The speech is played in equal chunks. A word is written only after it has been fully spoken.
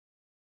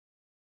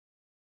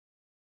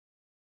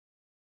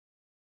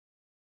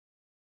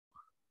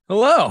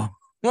Hello,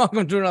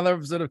 welcome to another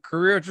episode of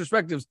Career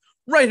Retrospectives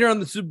right here on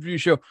the Super View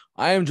Show.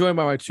 I am joined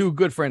by my two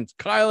good friends,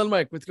 Kyle and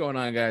Mike. What's going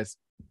on, guys?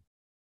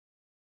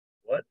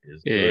 What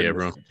is Hey, good,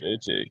 everyone. Mr.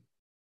 JJ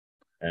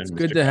It's and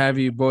good Mr. to Kyle? have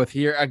you both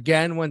here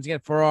again, once again,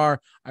 for I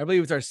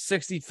believe it's our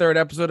 63rd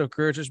episode of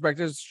Career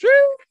Retrospectives.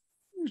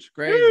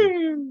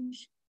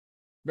 Crazy,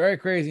 very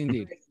crazy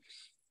indeed.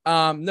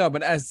 No,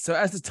 but as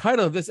the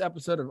title of this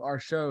episode of our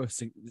show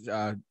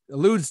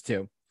alludes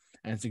to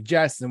and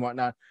suggests and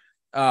whatnot,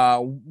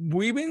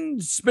 we've been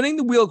spinning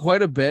the wheel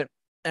quite a bit,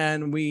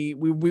 and we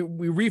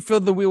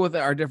refilled the wheel with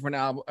our different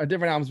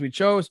albums we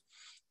chose.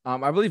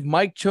 I believe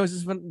Mike chose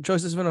this one.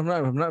 If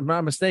I'm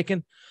not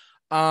mistaken.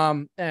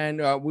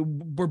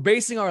 We're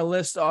basing our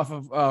list off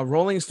of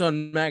Rolling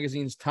Stone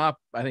magazine's top,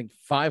 I think,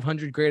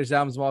 500 greatest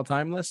albums of all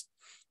time list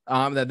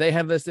that they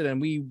had listed,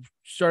 and we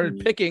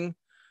started picking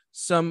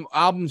some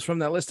albums from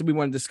that list that we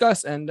want to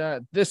discuss.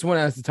 And this one,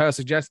 as the title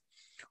suggests,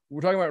 we're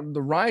talking about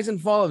the rise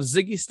and fall of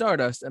Ziggy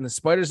Stardust and the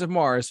Spiders of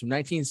Mars from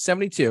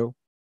 1972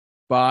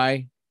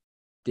 by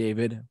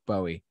David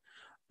Bowie.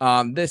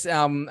 This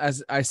album,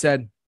 as I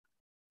said,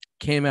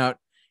 came out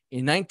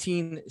in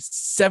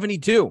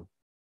 1972,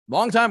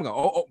 long time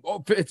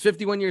ago. It's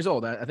 51 years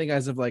old. I think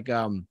as of like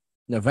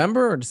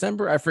November or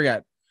December, I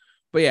forget.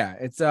 But yeah,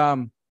 it's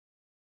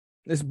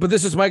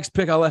this is Mike's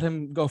pick. I'll let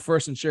him go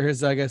first and share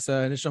his, I guess,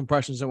 initial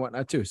impressions and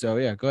whatnot too. So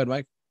yeah, go ahead,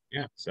 Mike.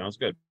 Yeah, sounds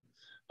good.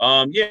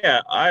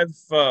 Yeah, I've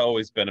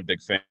always been a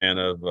big fan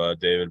of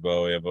David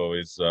Bowie. I've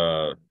always,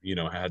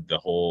 had the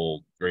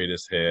whole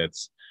greatest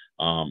hits,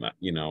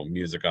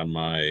 music on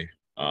my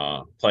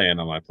playing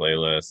on my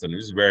playlist, and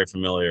just very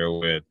familiar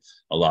with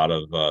a lot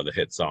of the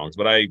hit songs.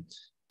 But I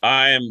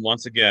am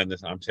once again,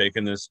 I'm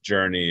taking this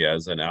journey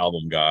as an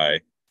album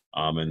guy.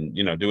 And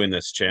doing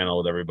this channel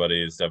with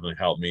everybody has definitely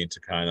helped me to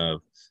kind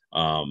of,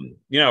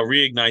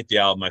 reignite the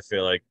album. I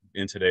feel like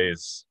in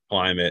today's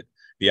climate,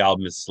 the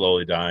album is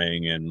slowly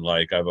dying, and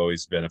like I've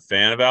always been a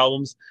fan of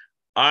albums.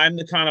 I'm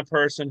the kind of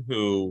person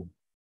who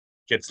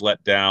gets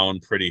let down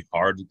pretty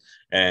hard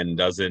and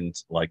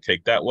doesn't like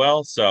take that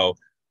well. So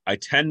I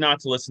tend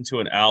not to listen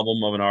to an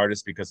album of an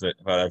artist because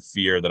I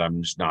fear that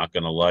I'm just not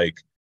going to like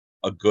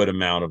a good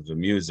amount of the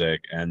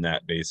music, and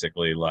that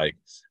basically like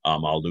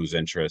I'll lose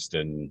interest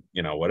in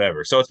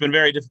whatever. So it's been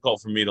very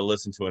difficult for me to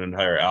listen to an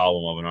entire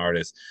album of an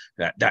artist,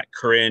 that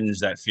cringe,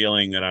 that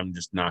feeling that I'm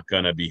just not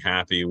gonna be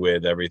happy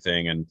with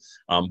everything. And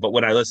but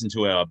when I listen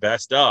to a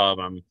best of,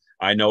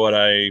 I know what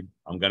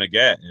I'm gonna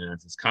get, and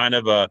it's kind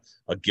of a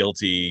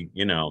guilty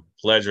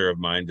pleasure of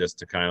mine, just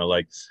to kind of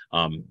like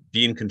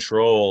be in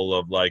control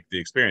of like the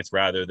experience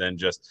rather than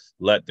just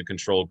let the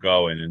control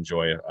go and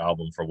enjoy an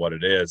album for what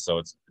it is. So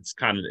it's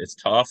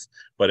tough,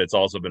 but it's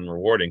also been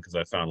rewarding because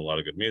I found a lot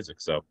of good music.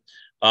 So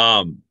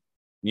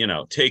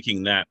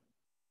taking that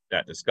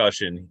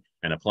discussion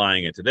and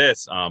applying it to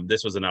this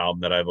was an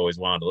album that I've always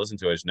wanted to listen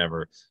to. I just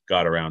never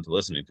got around to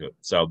listening to it.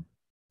 So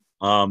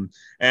and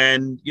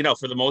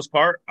for the most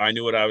part, I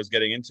knew what I was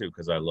getting into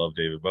because I love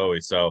David Bowie.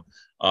 So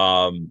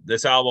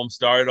this album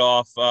started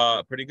off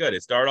pretty good.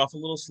 It started off a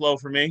little slow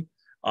for me.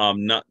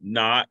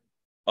 Not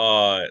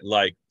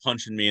like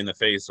punching me in the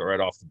face right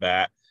off the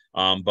bat.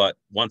 But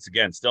once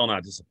again, still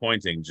not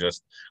disappointing.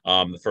 Just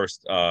the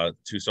first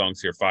two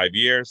songs here, 5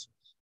 years,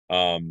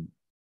 was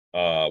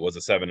a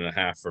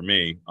 7.5 for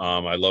me.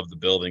 I love the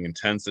building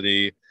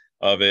intensity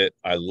of it.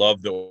 I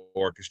love the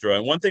orchestra.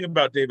 And one thing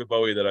about David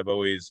Bowie that I've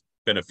always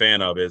been a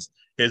fan of is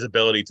his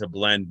ability to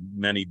blend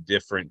many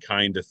different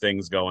kind of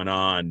things going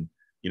on.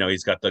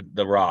 He's got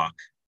the rock,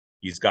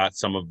 he's got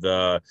some of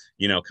the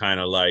kind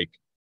of like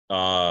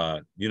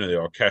the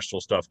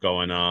orchestral stuff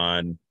going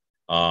on.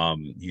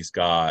 He's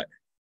got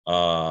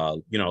a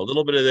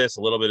little bit of this,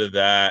 a little bit of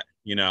that,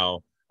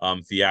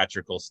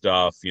 theatrical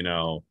stuff.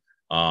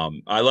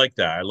 I like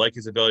that. I like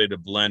his ability to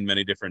blend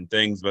many different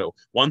things. But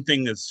one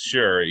thing is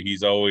sure,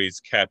 he's always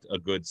kept a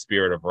good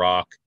spirit of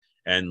rock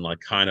and like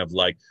kind of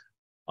like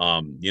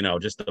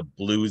just a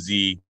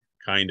bluesy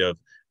kind of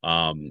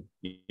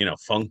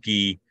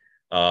funky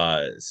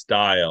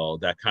style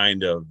that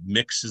kind of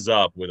mixes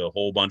up with a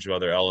whole bunch of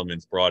other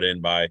elements brought in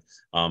by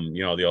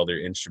the other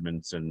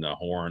instruments and the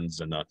horns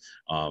and the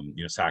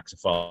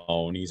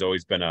saxophone. He's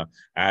always been a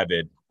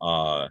avid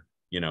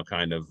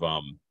kind of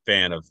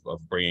fan of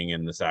bringing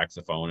in the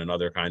saxophone and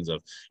other kinds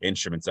of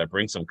instruments that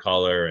bring some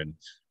color. And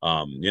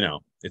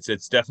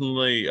it's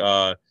definitely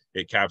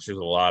it captures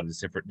a lot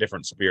of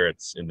different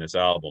spirits in this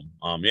album.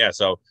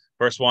 So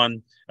first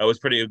one, that was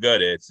pretty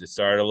good. It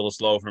started a little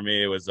slow for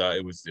me. It was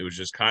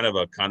just kind of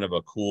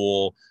a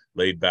cool,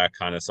 laid back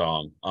kind of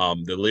song.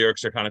 The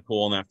lyrics are kind of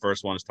cool, and that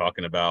first one is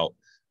talking about,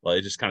 well,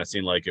 it just kind of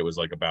seemed like it was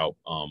like about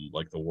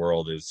like the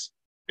world is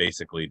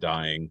basically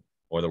dying,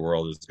 or the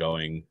world is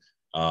going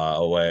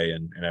away,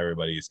 and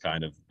everybody's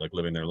kind of like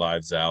living their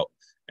lives out,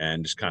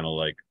 and just kind of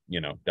like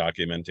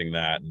documenting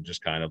that and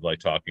just kind of like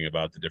talking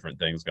about the different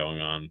things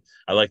going on.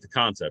 I like the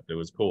concept. It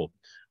was cool.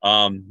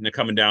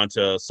 Coming down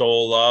to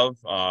Soul Love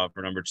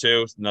for number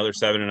two, another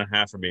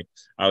 7.5 for me.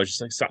 I was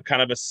just like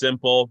kind of a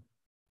simple,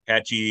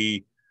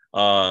 catchy,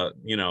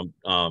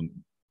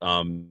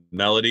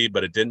 melody,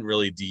 but it didn't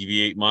really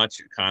deviate much.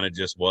 It kind of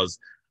just was,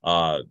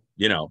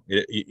 you know,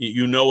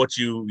 you know what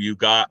you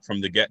got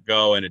from the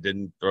get-go, and it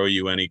didn't throw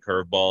you any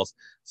curveballs.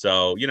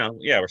 So, you know,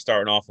 yeah, we're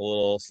starting off a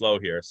little slow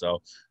here.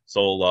 So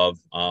Soul Love,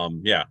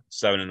 yeah,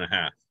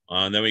 7.5.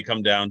 And then we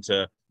come down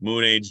to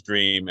Moon Age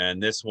Dream,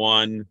 and this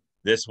one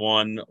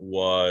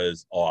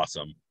was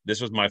awesome. This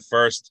was my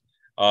first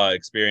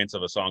experience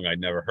of a song I'd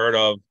never heard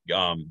of.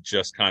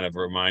 Just kind of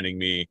reminding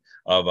me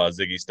of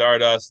Ziggy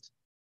Stardust,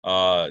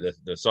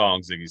 the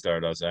song Ziggy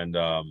Stardust,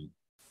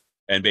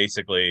 and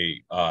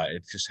basically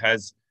it just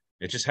has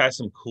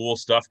some cool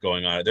stuff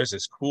going on. There's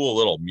this cool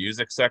little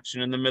music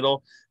section in the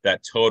middle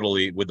that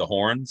totally with the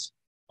horns.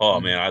 Oh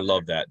man, I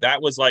love that.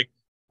 That was like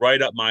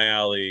right up my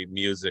alley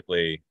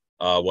musically.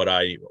 What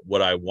I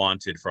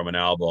wanted from an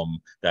album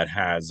that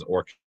has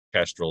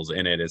orchestrals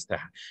in it is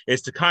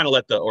to kind of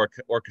let the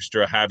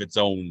orchestra have its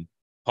own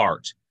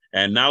part.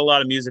 And not a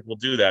lot of music will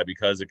do that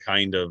because it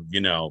kind of,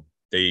 you know,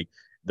 the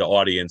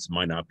audience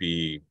might not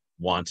be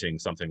wanting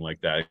something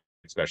like that,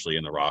 especially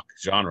in the rock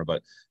genre.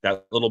 But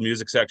that little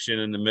music section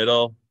in the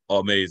middle,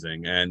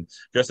 amazing. And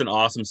just an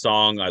awesome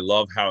song. I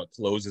love how it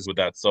closes with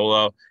that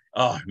solo.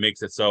 Oh, it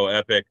makes it so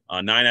epic.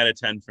 9 out of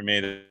 10 for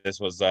me.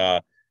 This was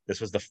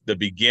the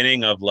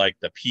beginning of like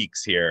the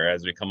peaks here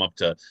as we come up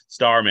to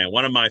Starman,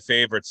 one of my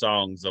favorite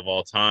songs of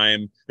all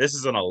time. This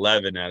is an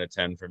 11 out of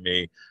 10 for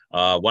me.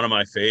 One of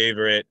my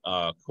favorite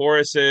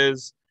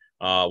choruses,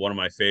 one of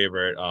my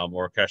favorite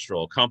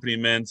orchestral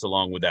accompaniments,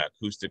 along with that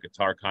acoustic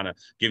guitar, kind of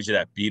gives you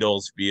that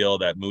Beatles feel,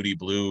 that Moody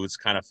Blues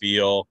kind of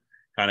feel,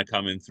 kind of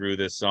coming through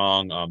this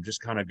song.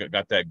 Just kind of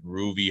got that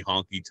groovy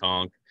honky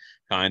tonk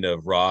kind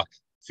of rock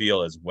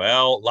feel as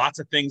well. Lots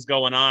of things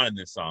going on in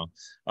this song.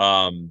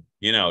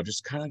 You know,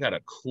 just kind of got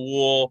a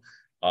cool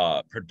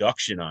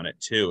production on it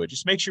too. It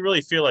just makes you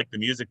really feel like the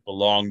music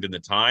belonged in the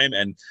time,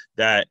 and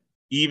that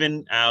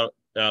even out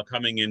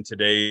coming in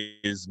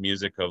today's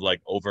music of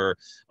like over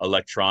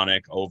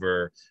electronic,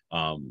 over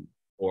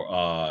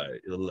or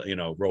you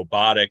know,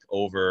 robotic,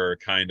 over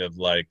kind of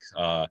like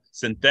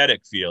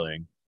synthetic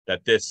feeling,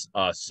 that this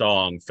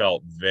song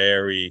felt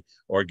very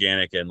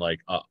organic and like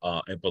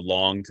it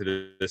belonged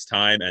to this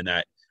time, and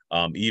that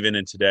even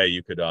in today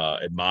you could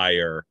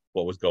admire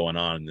what was going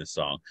on in this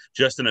song.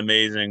 Just an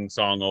amazing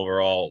song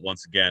overall.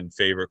 Once again,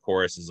 favorite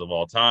choruses of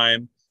all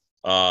time.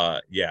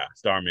 Yeah,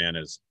 Starman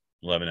is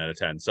 11 out of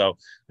 10. So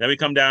then we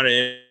come down to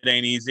It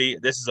Ain't Easy.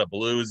 This is a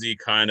bluesy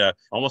kind of,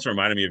 almost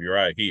reminded me of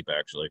Uriah Heep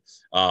actually.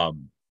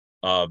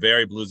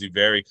 Very bluesy,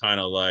 very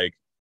kind of like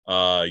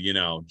you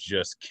know,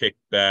 just kick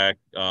back,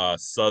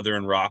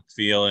 southern rock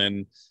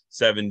feeling,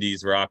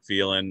 70s rock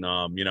feeling.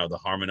 You know, the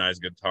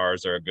harmonized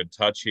guitars are a good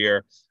touch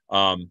here.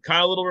 Kind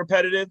of a little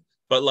repetitive,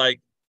 but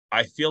like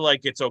I feel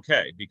like it's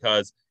okay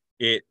because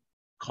it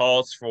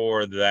calls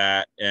for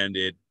that and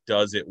it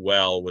does it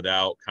well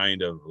without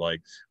kind of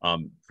like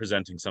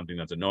presenting something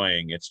that's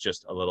annoying. It's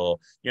just a little,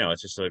 you know,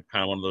 it's just a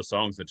kind of one of those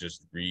songs that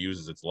just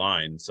reuses its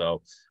line.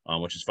 So,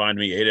 which is fine to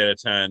me. 8 out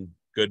of 10.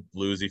 Good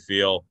bluesy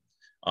feel.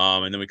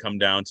 And then we come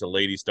down to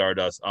Lady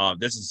Stardust.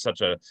 This is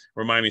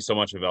remind me so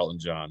much of Elton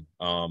John.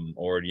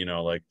 Or you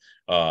know, like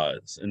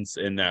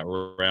in that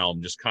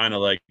realm, just kind of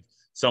like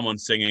someone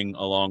singing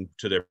along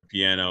to their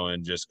piano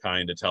and just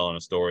kind of telling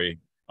a story.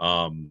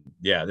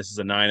 Yeah, this is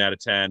a 9 out of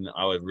 10.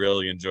 I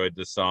really enjoyed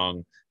this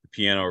song. The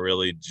piano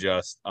really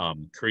just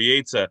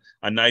creates a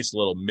nice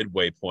little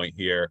midway point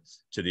here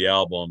to the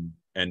album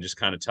and just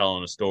kind of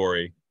telling a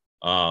story.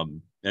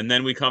 And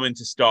then we come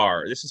into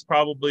Star. This is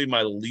probably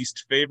my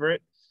least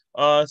favorite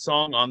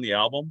song on the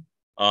album.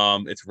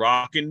 It's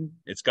rocking.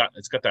 It's got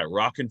that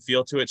rocking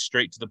feel to it,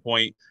 straight to the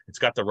point. It's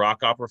got the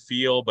rock opera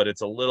feel, but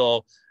it's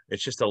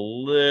just a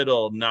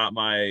little not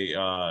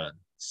my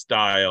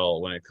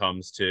style when it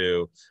comes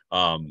to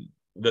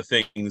the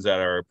things that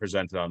are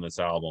presented on this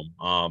album.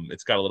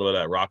 It's got a little bit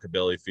of that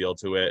rockabilly feel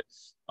to it.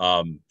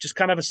 Just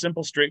kind of a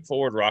simple,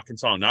 straightforward rocking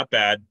song. Not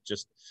bad.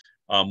 Just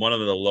one of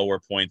the lower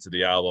points of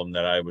the album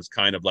that I was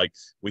kind of like,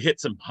 we hit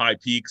some high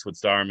peaks with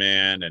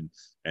Starman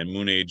and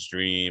Moon Age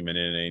Dream and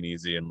It Ain't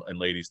Easy and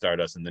Lady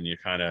Stardust. And then you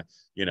kind of,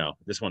 you know,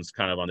 this one's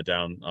kind of on the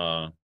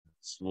down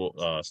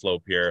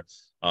slope here.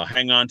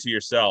 Hang On to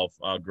Yourself.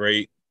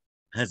 Great.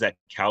 Has that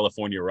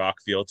California rock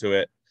feel to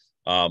it.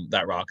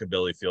 That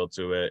rockabilly feel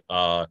to it.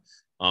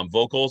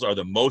 Vocals are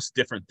the most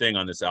different thing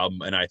on this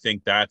album. And I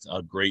think that's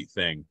a great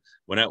thing.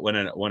 When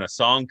a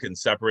song can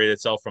separate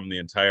itself from the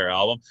entire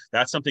album,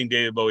 that's something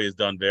David Bowie has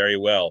done very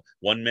well.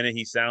 One minute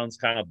he sounds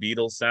kind of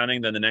Beatles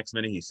sounding, then the next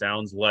minute he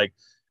sounds like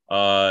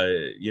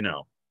you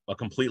know, a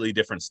completely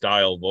different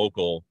style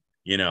vocal,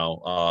 you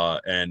know,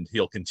 and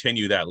he'll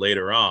continue that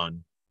later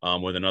on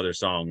with another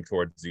song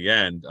towards the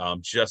end.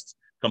 Just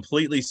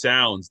completely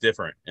sounds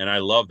different, and I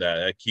love that.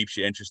 That keeps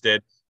you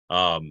interested.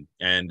 And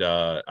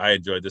I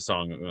enjoyed this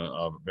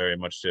song very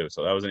much too.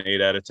 So that was an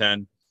 8 out of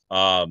 10.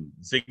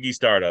 Ziggy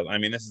Stardust. I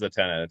mean, this is a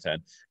 10 out of 10.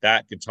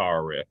 That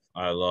guitar riff,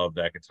 I love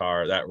that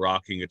guitar, that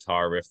rocking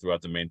guitar riff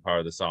throughout the main part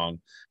of the song.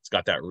 It's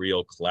got that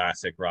real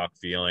classic rock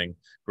feeling.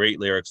 Great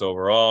lyrics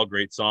overall,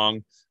 great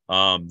song.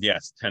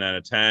 Yes, 10 out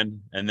of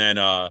 10. And then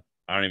I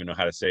I don't even know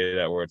how to say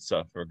that word.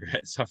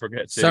 Suffragette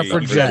city.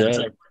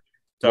 Suffragette.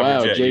 Wow,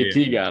 Suffragette,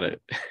 JT yeah. got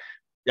it.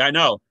 Yeah, I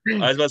know.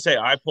 I was about to say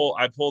I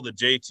pulled the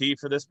JT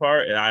for this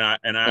part, and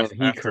He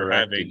after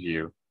corrected having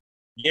you.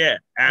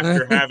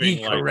 after He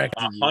having like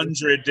corrected you.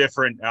 100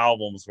 different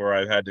albums where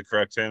I've had to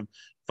correct him,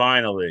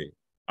 finally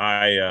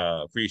I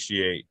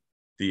appreciate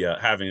the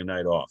having a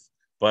night off.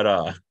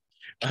 But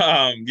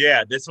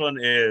yeah, this one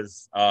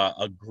is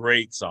a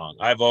great song.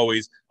 I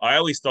always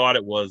thought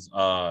it was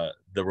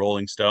the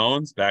Rolling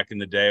Stones back in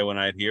the day when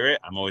I'd hear it.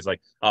 I'm always like,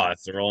 oh,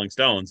 it's the Rolling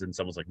Stones, and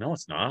someone's like, no,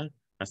 it's not.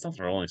 That's not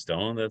the Rolling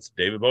Stone. That's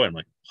David Bowie. I'm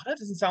like, what? That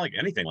doesn't sound like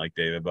anything like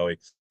David Bowie.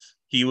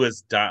 He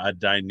was a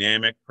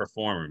dynamic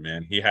performer,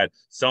 man. He had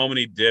so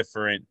many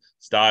different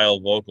style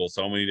vocals,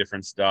 so many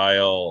different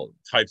style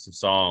types of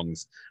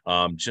songs.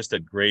 Just a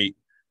great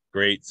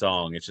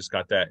song. It's just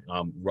got that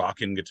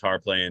rocking guitar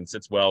playing,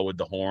 sits well with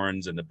the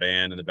horns and the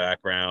band in the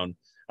background.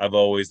 I've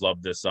always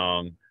loved this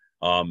song,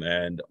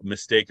 and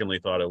mistakenly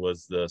thought it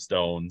was the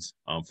Stones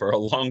for a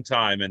long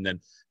time. And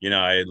then,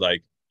 I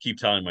like keep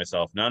telling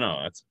myself, no,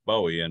 that's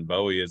Bowie. And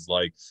Bowie is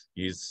like,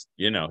 he's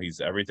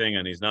everything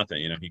and he's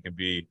nothing. He can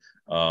be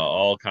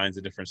all kinds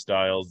of different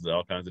styles,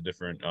 all kinds of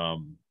different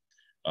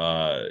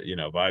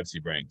vibes he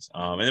brings.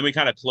 And then we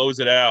kind of close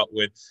it out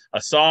with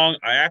a song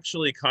I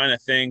actually kind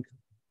of think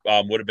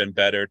would have been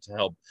better to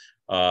help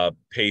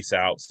pace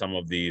out some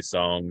of these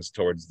songs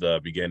towards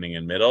the beginning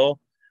and middle.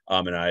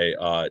 And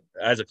I,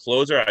 as a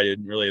closer, I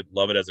didn't really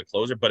love it as a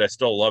closer, but I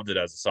still loved it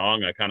as a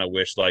song. I kind of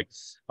wish there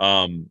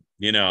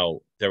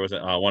was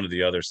one of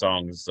the other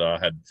songs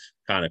had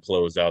kind of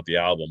closed out the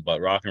album,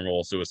 but Rock and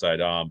Roll Suicide,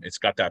 it's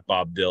got that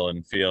Bob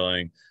Dylan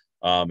feeling.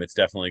 It's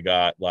definitely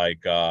got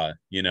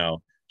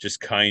just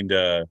kind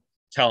of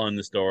telling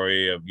the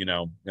story of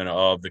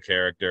of the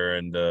character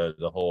and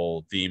the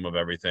whole theme of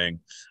everything.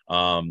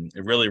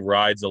 It really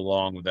rides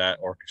along with that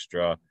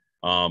orchestra.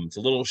 It's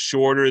a little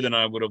shorter than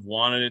I would have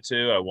wanted it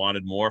to. I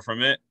wanted more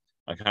from it.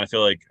 I kind of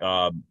feel like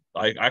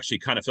I actually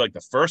kind of feel like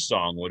the first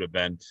song would have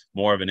been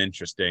more of an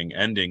interesting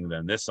ending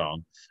than this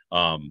song.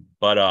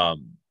 But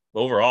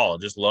overall, I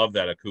just love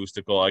that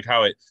acoustical, like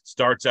how it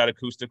starts out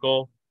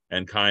acoustical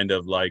and kind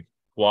of like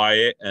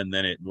quiet, and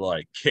then it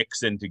like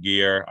kicks into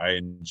gear. I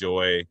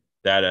enjoy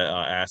that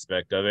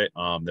aspect of it.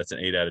 That's an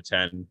 8 out of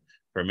 10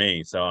 for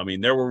me. So, I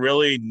mean, there were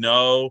really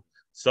no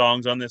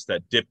songs on this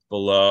that dipped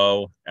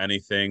below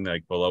anything,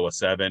 like below a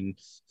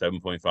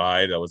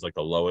 7.5. That was like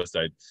the lowest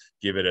I'd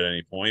give it at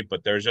any point.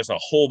 But there's just a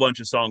whole bunch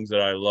of songs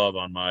that I love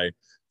on my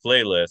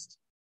playlist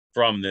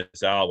from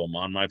this album.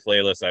 On my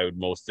playlist, I would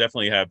most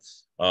definitely have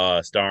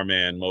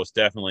Starman, most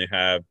definitely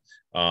have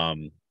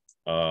Ziggy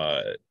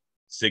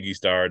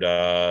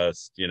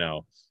Stardust,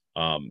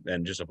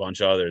 and just a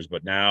bunch of others.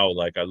 But now,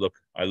 like I look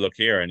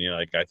here, and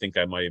like I think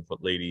I might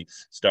put Lady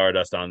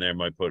Stardust on there.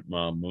 Might put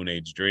Moon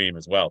Age Dream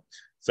as well.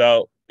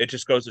 So it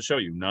just goes to show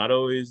you, not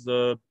always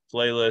the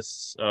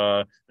playlists,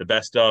 the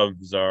best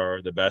ofs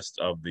are the best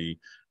of the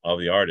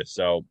artists.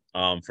 So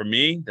for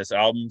me, this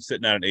album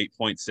sitting at an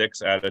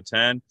 8.6 out of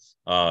 10.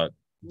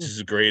 This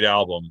is a great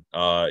album.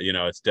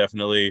 It's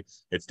definitely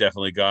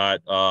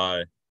got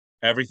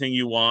everything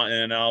you want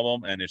in an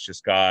album, and it's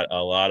just got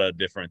a lot of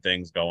different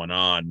things going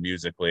on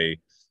musically.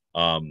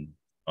 I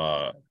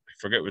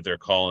forget what they're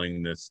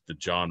calling this, the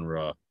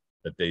genre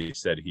that they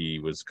said he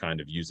was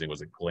kind of using.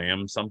 Was it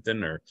glam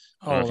something? Or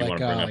I don't know if you want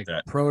to bring up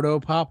that proto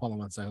pop. Hold on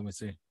one second, let me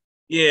see.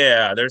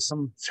 Yeah, there's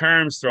some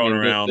terms thrown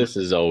around. This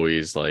is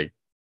always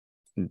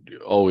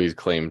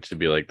claimed to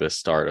be like the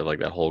start of like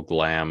that whole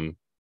glam,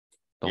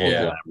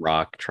 glam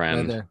rock trend.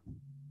 Right there.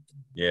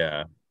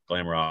 Yeah,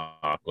 glam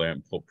rock,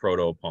 glam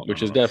proto punk,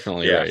 which is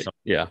definitely right.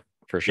 Yeah,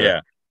 for sure.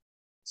 Yeah.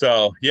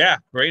 So yeah,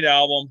 great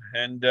album,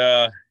 and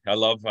I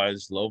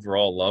just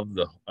overall love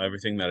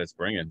everything that it's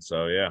bringing.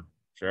 So yeah,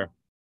 sure.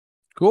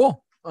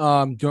 Cool. Do you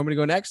want me to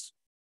go next?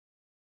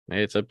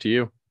 Hey, it's up to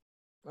you.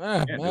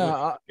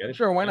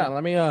 Sure, why not?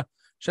 Let me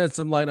shed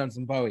some light on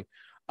some Bowie.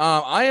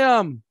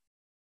 I'm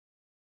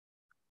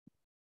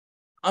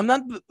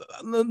not.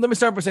 Let me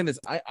start by saying this.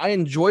 I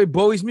enjoy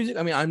Bowie's music.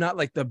 I mean, I'm not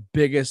like the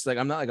biggest. Like,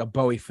 I'm not like a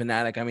Bowie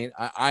fanatic. I mean,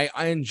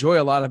 I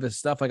enjoy a lot of his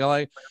stuff.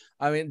 Like,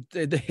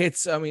 the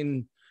hits. I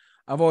mean,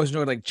 I've always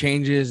enjoyed like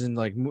Changes and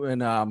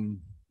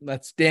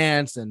Let's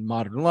Dance and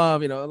Modern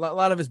Love. A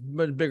lot of his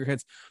bigger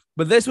hits.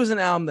 But this was an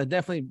album that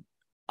definitely,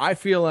 I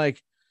feel like,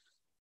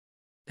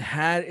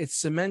 had it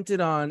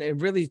cemented on.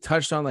 It really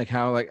touched on like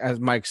how, like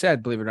as Mike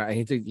said, believe it or not,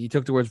 he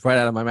took the words right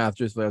out of my mouth.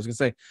 Truthfully, I was gonna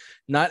say,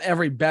 not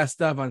every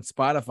best of on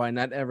Spotify,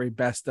 not every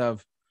best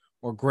of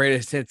or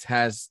greatest hits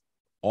has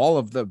all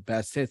of the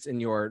best hits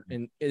in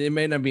it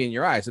may not be in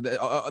your eyes.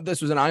 So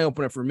this was an eye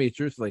opener for me.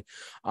 Truthfully,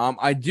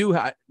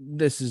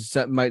 this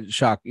might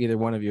shock either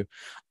one of you.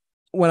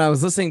 When I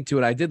was listening to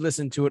it, I did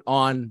listen to it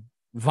on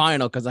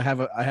vinyl because I have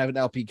an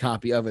LP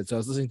copy of it. So I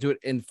was listening to it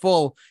in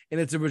full in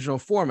its original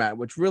format,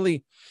 which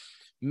really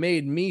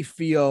made me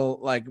feel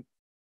like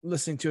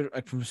listening to it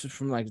like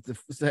from like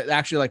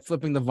actually like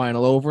flipping the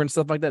vinyl over and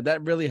stuff like that.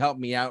 That really helped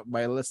me out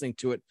by listening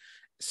to it,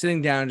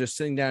 sitting down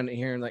and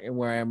hearing like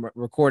where I am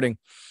recording.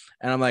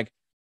 And I'm like,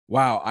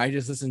 Wow, I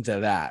just listened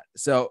to that.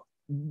 So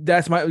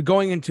that's my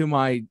going into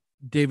my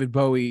David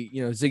Bowie,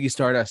 Ziggy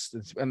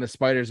Stardust and the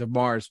Spiders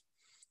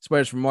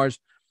from Mars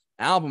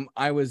album.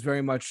 I was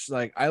very much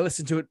like I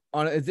listened to it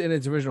in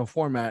its original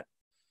format,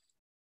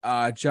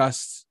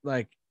 just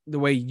like the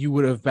way you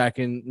would have back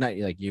in not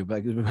like you,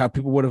 but like how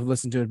people would have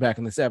listened to it back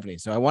in the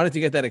 70s. So I wanted to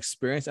get that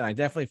experience, and I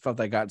definitely felt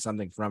I got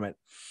something from it.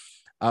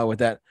 With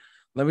that,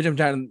 let me jump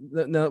down.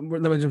 Let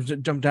me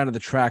jump down to the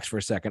tracks for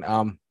a second.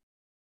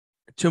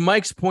 To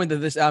Mike's point that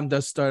this album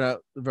does start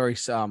out very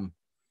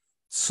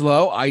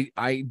slow.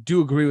 I do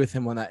agree with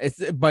him on that.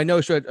 It's by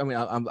no stretch. I mean,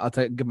 I'll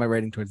give my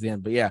rating towards the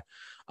end, but yeah,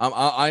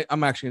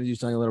 I'm actually going to do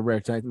something a little rare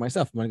tonight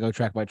myself. I'm going to go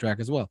track by track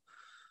as well.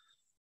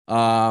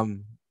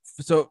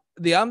 So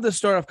the album does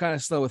start off kind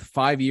of slow with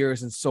 5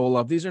 Years and Soul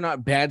Love. These are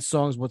not bad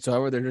songs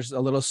whatsoever. They're just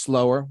a little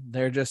slower.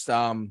 They just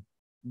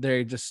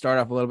start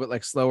off a little bit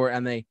like slower,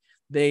 and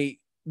they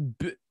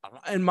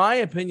in my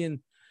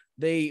opinion,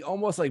 they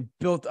almost like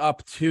built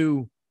up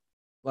to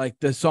like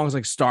the songs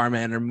like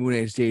Starman or Moon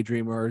Age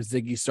Daydream or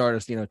Ziggy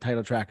Stardust,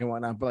 title track and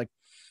whatnot. But like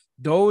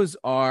those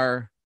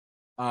are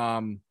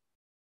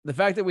the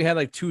fact that we had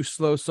like two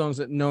slow songs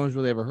that no one's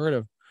really ever heard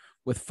of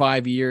with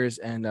 5 Years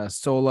and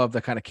Soul Love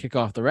that kind of kick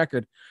off the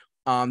record.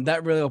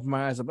 That really opened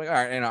my eyes. I'm like, all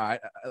right,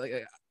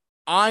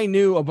 I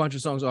knew a bunch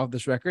of songs off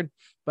this record,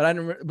 but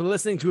but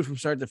listening to it from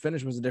start to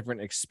finish was a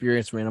different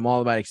experience for me. And I'm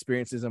all about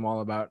experiences. I'm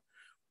all about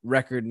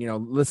record,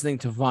 listening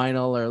to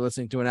vinyl or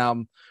listening to an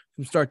album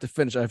from start to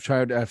finish. I've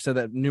said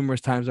that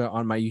numerous times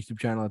on my YouTube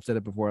channel. I've said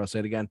it before. I'll say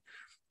it again.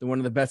 One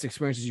of the best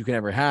experiences you can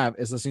ever have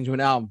is listening to an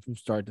album from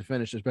start to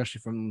finish, especially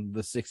from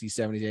the 60s,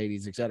 70s,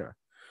 80s, etc.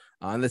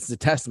 And this is a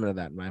testament of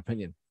that, in my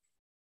opinion.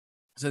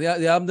 So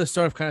the album does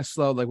start off kind of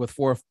slow, like with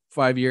 4 or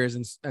 5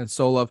 Years and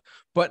Soul Love.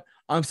 But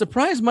I'm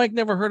surprised Mike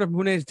never heard of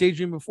Moon Age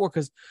Daydream before,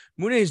 because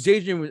Moon Age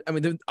Daydream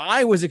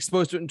I was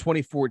exposed to it in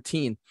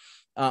 2014.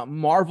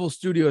 Marvel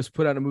Studios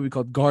put out a movie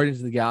called Guardians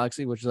of the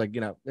Galaxy, which is like,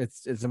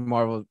 it's a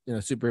Marvel,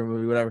 superhero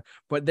movie, whatever.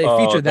 But they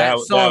featured that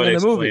song in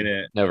the movie.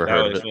 Never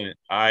heard of it.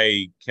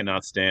 I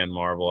cannot stand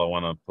Marvel. I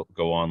want to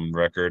go on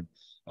record.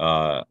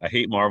 I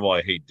hate Marvel.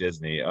 I hate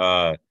Disney.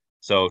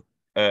 So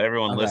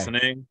everyone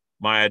listening,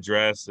 my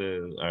address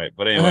is all right.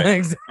 But anyway,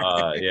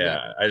 exactly.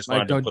 Yeah, I just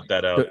wanted to put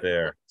that out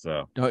there.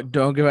 So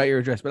don't give out your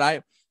address.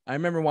 But I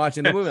remember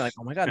watching the movie like,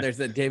 oh my God, there's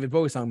that David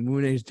Bowie song,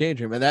 Moon Age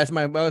Daydream. And that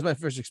was my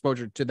first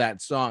exposure to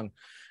that song.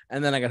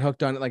 And then I got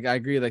hooked on it. Like, I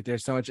agree. Like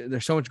there's so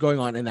much going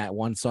on in that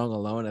one song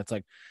alone. It's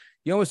like,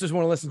 you almost just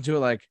want to listen to it.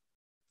 Like,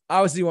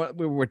 obviously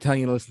we were telling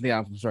you to listen to the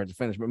album from start to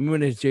finish, but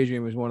Moon Age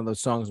Daydream is one of those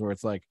songs where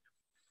it's like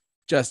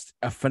just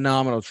a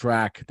phenomenal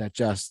track that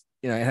just,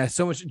 it has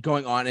so much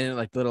going on in it.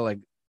 Like little, like,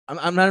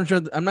 I'm not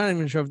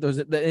even sure if those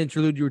the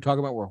interlude you were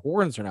talking about were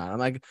horns or not. I'm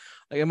like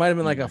it might have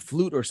been like a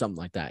flute or something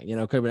like that. Could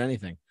have been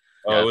anything.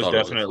 Oh, yeah, it was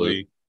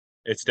definitely.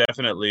 It's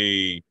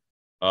definitely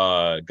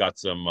got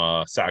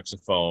some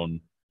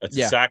saxophone. It's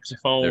a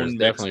saxophone. There's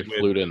definitely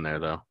flute in there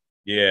though.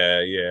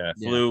 Yeah.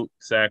 Flute,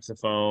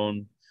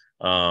 saxophone,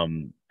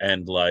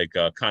 and like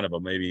kind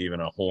of maybe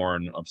even a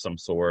horn of some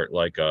sort,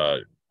 like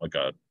a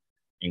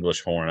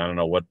English horn. I don't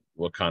know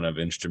what kind of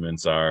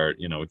instruments are.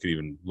 We could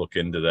even look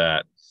into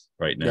that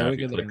right now if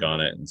you click on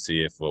it and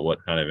see if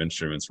what kind of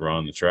instruments were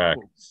on the track.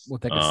 We'll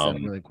take a step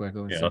really quick.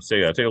 Let's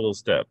take a little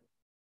step.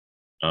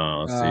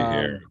 Let's see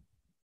here.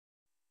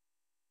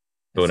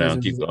 Go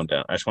down, keep going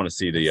down. I just want to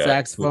see the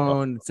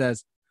saxophone. It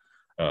says,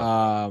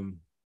 yeah,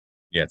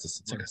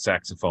 it's like a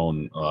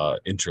saxophone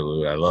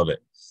interlude. I love it.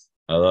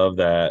 I love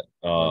that.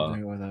 With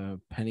a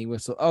penny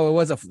whistle. Oh, it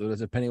was a flute. It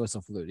was a penny whistle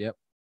flute. Yep.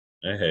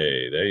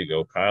 Hey, there you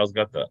go. Kyle's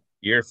got the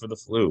ear for the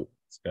flute.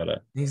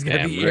 He's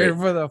got the ear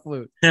for the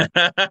flute.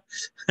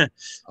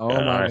 Oh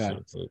my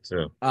God. Flute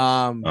too.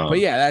 But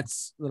yeah,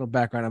 that's a little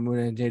background on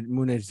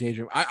Moon Age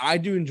Daydream. I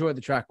do enjoy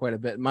the track quite a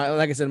bit.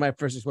 Like I said, my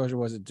first exposure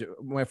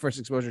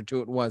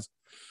to it was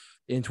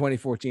in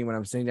 2014 when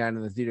I'm sitting down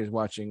in the theaters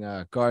watching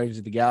Guardians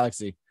of the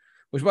Galaxy,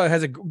 which by the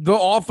way has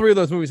all three of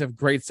those movies have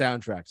great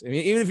soundtracks. I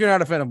mean, even if you're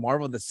not a fan of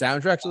Marvel, the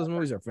soundtracks of those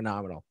movies are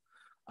phenomenal.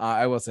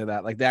 I will say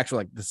that. Like the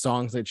actual the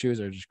songs they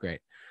choose are just great.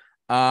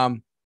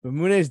 But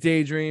Moon Age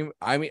Daydream,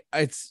 I mean,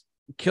 it's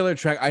killer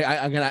track.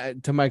 I'm gonna,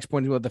 to Mike's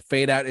point, about the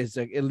fade out is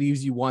like it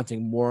leaves you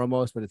wanting more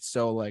almost, but it's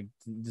so like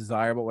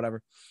desirable,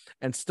 whatever.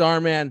 And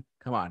Starman,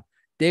 come on,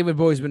 David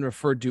Bowie's been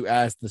referred to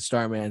as the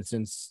Starman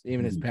since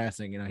even his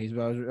passing. He's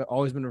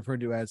always been referred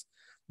to as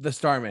the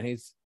Starman.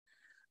 It's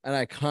an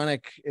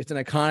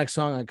iconic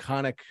song,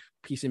 iconic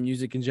piece of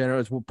music in general.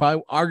 It's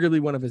probably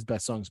arguably one of his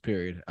best songs.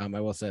 Period. I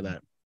will say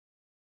that.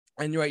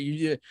 And you're right,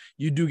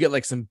 you do get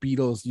like some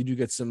Beatles, you do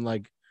get some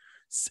like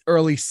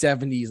early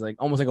 70s, like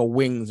almost like a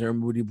Wings or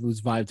Moody Blues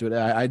vibe to it.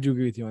 I do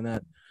agree with you on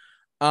that.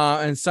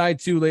 And side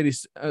two,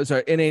 ladies,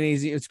 It Ain't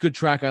Easy. It's a good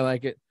track. I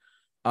like it.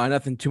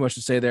 Nothing too much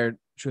to say there,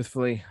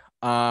 truthfully.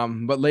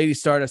 But Lady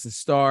Stardust and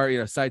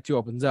Star, side two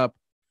opens up,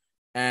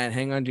 and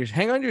Hang On to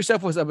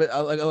Yourself was a bit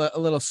a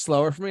little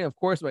slower for me, of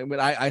course, but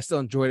I still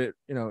enjoyed it,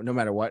 no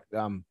matter what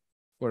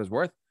it's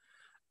worth.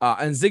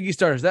 And Ziggy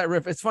Stardust, that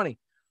riff, it's funny.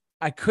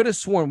 I could have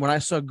sworn when I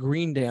saw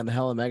Green Day on the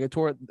Hella Mega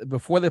Tour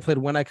before they played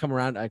When I Come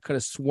Around, I could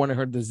have sworn I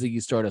heard the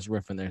Ziggy Stardust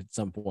riff in there at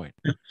some point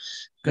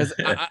because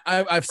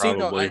I've seen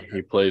Probably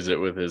he plays it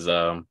with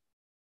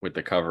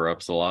the cover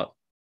ups a lot.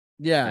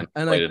 Yeah,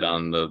 and played it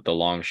on the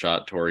Long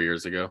Shot tour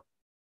years ago.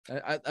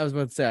 I was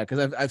about to say that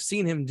because I've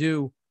seen him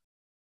do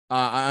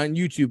on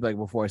YouTube like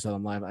before I saw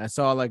them live. I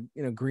saw like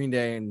Green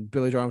Day and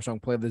Billy Joe Armstrong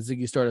play the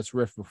Ziggy Stardust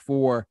riff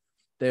before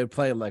they would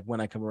play like When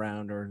I Come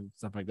Around or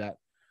stuff like that.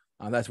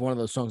 That's one of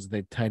those songs that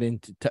they tied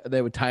into.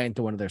 They would tie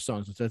into one of their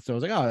songs. So I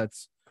was like, oh,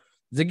 that's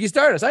Ziggy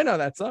Stardust. I know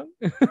that song.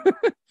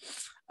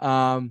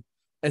 And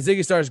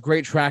Ziggy Stardust,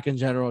 great track in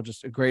general,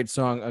 just a great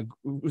song.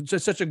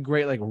 Just such a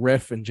great like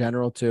riff in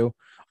general too.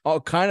 All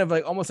kind of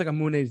like almost like a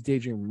Moon Age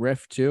Daydream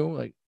riff too,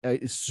 like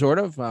sort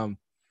of,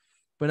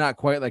 but not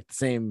quite like the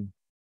same.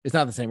 It's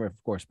not the same riff,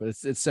 of course, but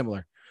it's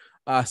similar.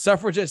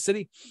 Suffragette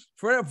City,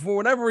 for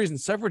whatever reason,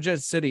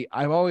 Suffragette City,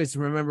 I've always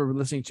remember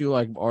listening to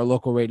like our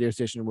local radio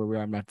station where we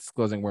are. I'm not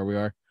disclosing where we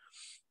are,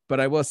 but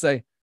I will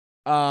say,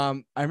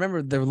 I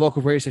remember the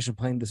local radio station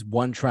playing this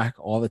one track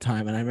all the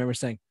time, and I remember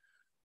saying,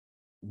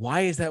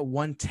 "Why is that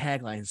one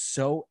tagline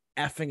so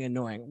effing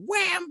annoying?"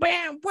 Wham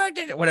bam,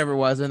 whatever it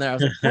was in there. I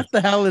was like, "What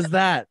the hell is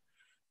that?"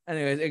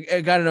 Anyways,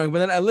 it got annoying. But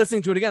then I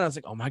listening to it again, I was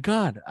like, "Oh my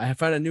god!" I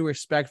found a new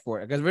respect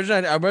for it because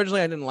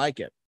originally I didn't like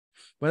it.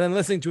 But then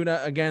listening to it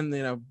again,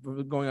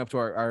 going up to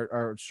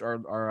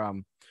our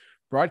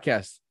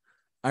broadcast,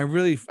 I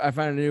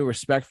found a new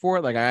respect for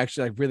it. Like I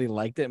actually like really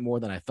liked it more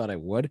than I thought I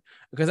would,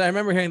 because I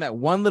remember hearing that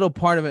one little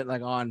part of it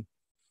like on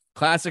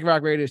classic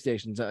rock radio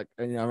stations,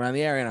 around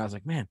the area, and I was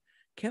like, man,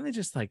 can't they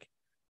just like,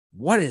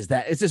 what is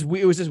that? It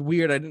was just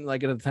weird. I didn't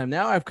like it at the time.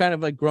 Now I've kind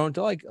of like grown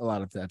to like a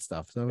lot of that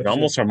stuff. So it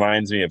almost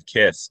reminds me of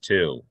Kiss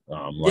too.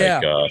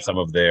 Some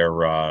of their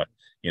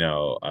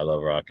I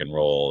Love Rock and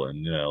Roll,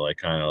 and like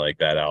kind of like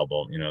that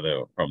album,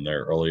 from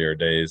their earlier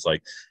days.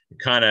 Like it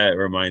kind of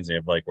reminds me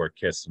of like where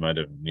Kiss might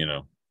have,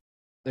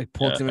 like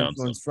pulled some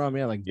influence from,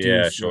 like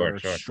Deuce sure.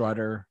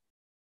 Strutter.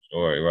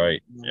 Sure,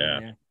 right,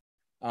 yeah.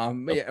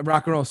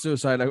 Rock and Roll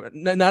Suicide,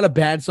 not a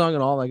bad song at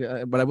all. Like,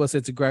 but I will say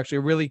it's actually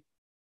a really,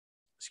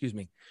 excuse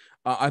me.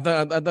 I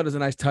thought it was a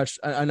nice touch,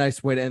 a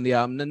nice way to end the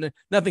album.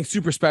 Nothing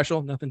super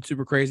special, nothing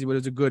super crazy, but it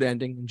was a good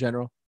ending in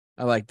general.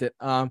 I liked it.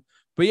 But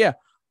yeah.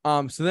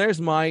 So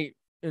there's my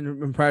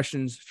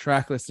impressions,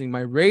 track listing, my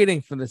rating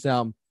for this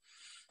album.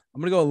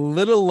 I'm gonna go a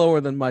little lower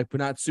than Mike, but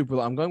not super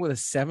low. I'm going with a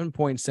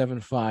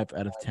 7.75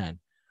 out of 10,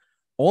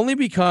 only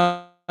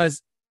because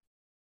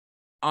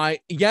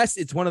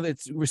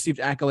it's received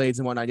accolades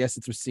and whatnot. Yes,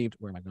 it's received.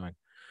 Where am I going?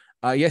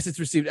 Yes, it's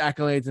received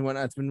accolades and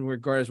whatnot. It's been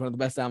regarded as one of the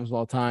best albums of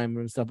all time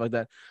and stuff like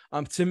that.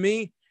 To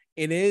me,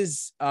 it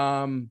is.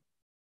 The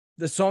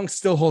songs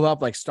still hold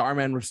up. Like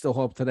Starman would still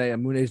hold up today,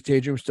 and Moon Age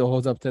Daydream still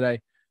holds up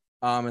today.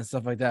 And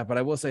stuff like that. But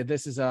I will say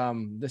this is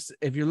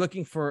if you're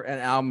looking for an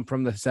album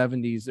from the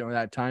 70s or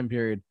that time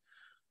period,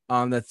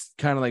 that's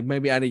kind of like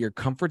maybe out of your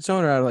comfort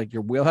zone or out of like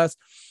your wheelhouse,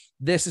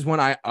 this is one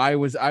I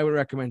would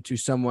recommend to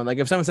someone. Like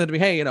if someone said to me,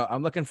 hey,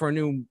 I'm looking for a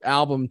new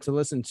album to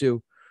listen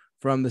to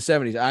from the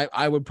 70s,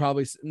 I would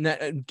probably,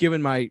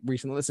 given my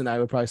recent listen, I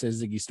would probably say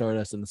Ziggy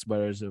Stardust and the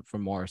Sweaters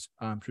from Mars,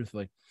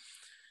 truthfully.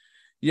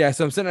 Yeah,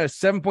 so I'm sitting at a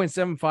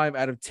 7.75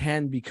 out of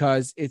 10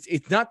 because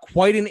it's not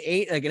quite an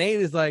 8. Like an 8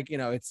 is like,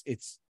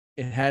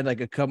 it had like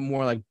a couple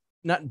more like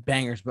not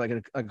bangers, but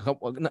like a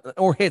couple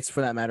or hits for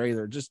that matter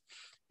either. Just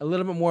a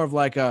little bit more of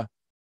like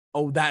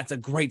that's a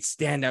great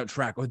standout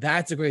track, or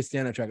that's a great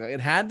standout track. Like it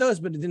had those,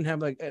 but it didn't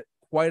have like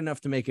quite enough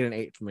to make it an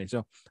 8 for me.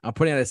 So I'm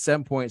putting it at a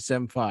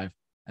 7.75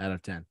 out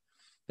of 10.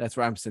 That's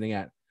where I'm sitting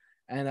at.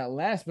 And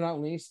last but not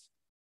least,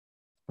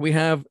 we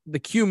have the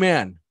Q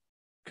Man,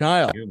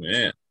 Kyle. Q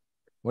Man,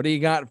 what do you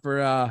got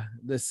for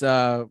this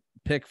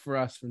pick for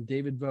us from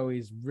David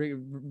Bowie's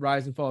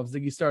Rise and Fall of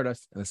Ziggy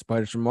Stardust and the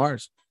Spiders from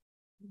Mars?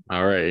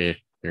 All right,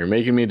 you're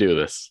making me do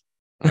this.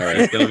 All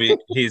right,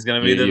 he's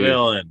gonna be the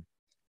villain.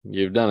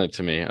 You've done it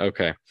to me.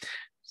 Okay,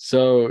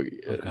 so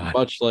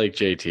much like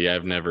JT,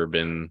 I've never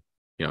been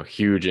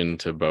huge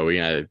into Bowie.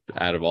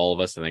 Out of all of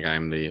us, I think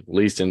I'm the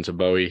least into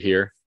Bowie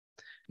here.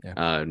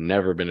 Yeah.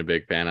 Never been a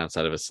big fan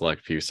outside of a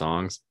select few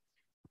songs.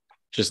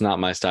 Just not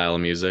my style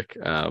of music.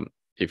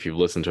 If you've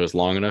listened to us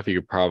long enough, you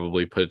could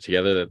probably put it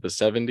together that the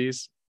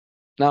 70s,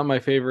 not my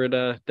favorite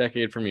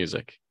decade for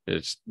music.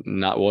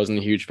 Wasn't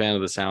a huge fan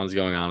of the sounds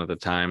going on at the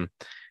time.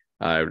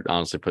 I would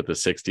honestly put the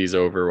 60s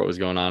over what was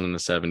going on in the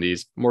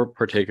 70s, more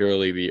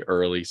particularly the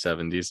early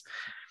 70s.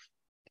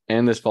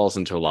 And this falls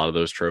into a lot of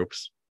those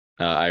tropes.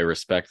 I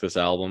respect this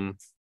album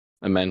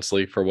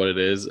immensely for what it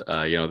is.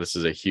 This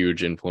is a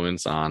huge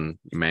influence on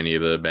many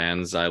of the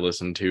bands I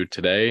listen to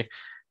today.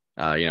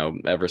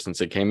 Ever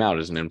since it came out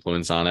as an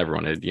influence on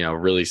everyone. It,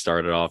 really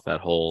started off that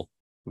whole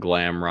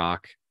glam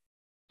rock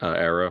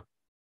era.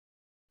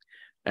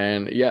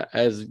 And yeah,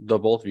 as the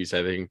both of you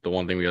said, I think the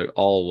one thing we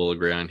all will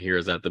agree on here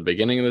is that the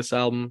beginning of this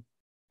album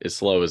is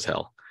slow as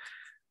hell.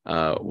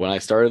 When I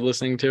started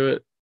listening to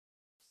it,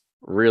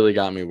 really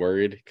got me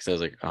worried because I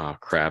was like, oh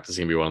crap, this is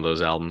gonna be one of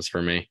those albums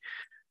for me.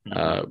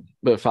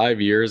 But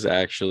 5 years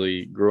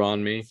actually grew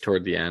on me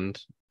toward the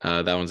end.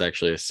 That one's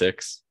actually a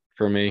 6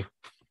 for me.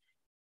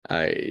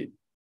 The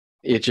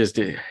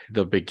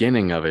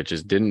beginning of it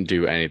just didn't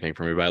do anything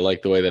for me, but I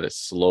like the way that it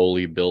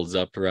slowly builds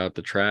up throughout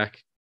the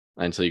track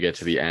until you get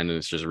to the end and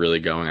it's just really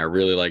going. I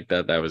really like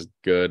that. That was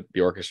good.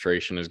 The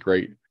orchestration is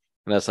great. And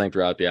that's something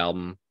throughout the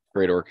album.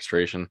 Great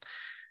orchestration.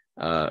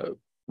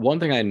 One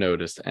thing I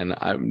noticed, and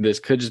this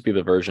could just be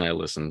the version I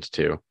listened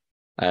to.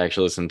 I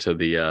actually listened to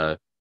the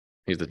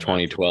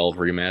 2012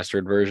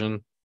 remastered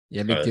version.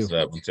 Yeah, me too.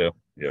 That one too.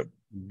 Yep.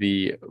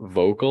 The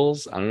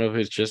vocals, I don't know if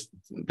it's just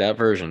that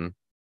version,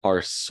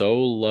 are so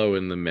low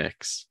in the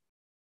mix.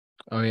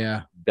 Oh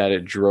yeah. That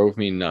it drove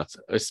me nuts,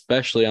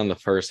 especially on the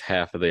first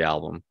half of the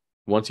album.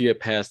 Once you get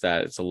past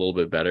that, it's a little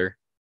bit better.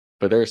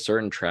 But there are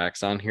certain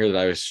tracks on here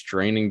that I was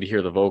straining to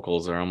hear the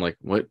vocals, or I'm like,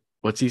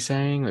 what's he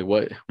saying?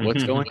 Like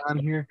what's going on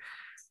here?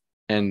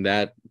 And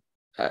that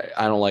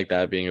I don't like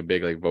that, being a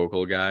big like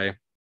vocal guy.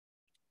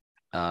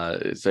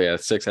 So yeah,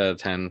 6 out of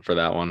 10 for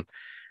that one.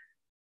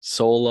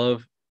 Soul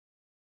Love,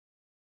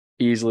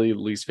 easily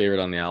least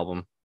favorite on the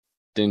album.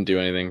 Didn't do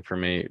anything for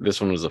me. This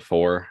one was a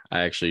 4.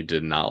 I actually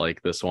did not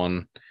like this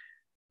one.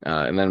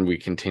 And then we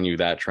continue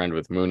that trend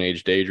with Moon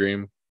Age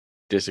Daydream.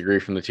 Disagree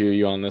from the two of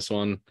you on this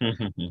one.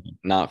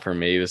 Not for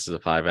me. This is a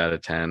 5 out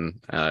of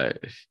 10.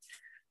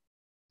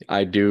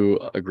 I do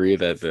agree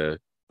that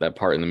that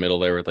part in the middle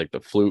there with like the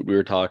flute we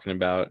were talking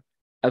about,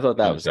 I thought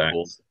that was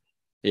cool.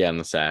 Yeah, and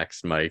the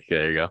sax, Mike.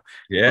 There you go.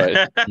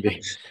 Yeah.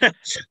 But,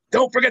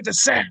 don't forget the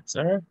sax.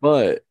 Huh?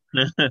 But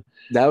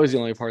that was the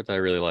only part that I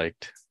really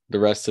liked. The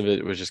rest of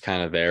it was just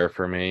kind of there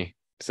for me.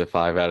 It's a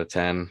 5 out of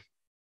 10.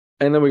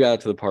 And then we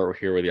got to the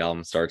part where the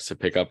album starts to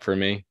pick up for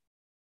me.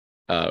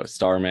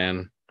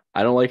 Starman.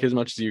 I don't like it as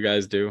much as you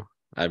guys do.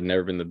 I've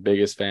never been the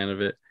biggest fan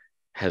of it.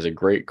 Has a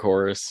great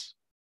chorus,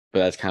 but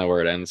that's kind of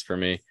where it ends for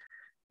me.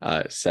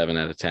 7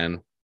 out of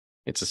 10.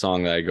 It's a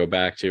song that I go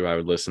back to, I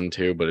would listen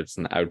to, but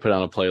I would put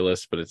on a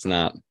playlist, but it's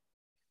not,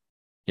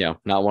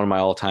 not one of my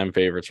all-time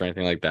favorites or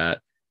anything like that.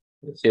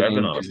 7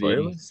 on a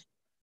playlist?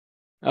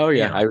 Oh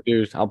yeah, I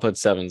do. I'll put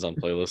 7s on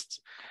playlists.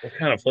 What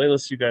kind of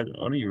playlists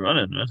are you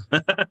running,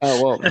 man?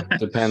 Oh well,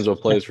 depends what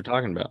playlist we're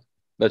talking about.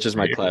 That's just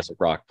my classic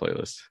rock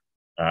playlist.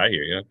 I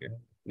hear you. Okay.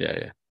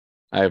 Yeah.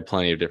 I have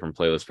plenty of different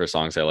playlists for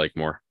songs I like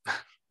more.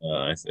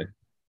 I see.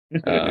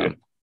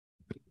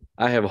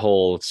 I have a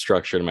whole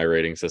structure to my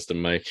rating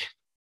system, Mike.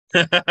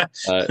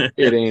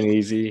 It Ain't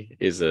Easy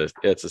it's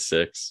a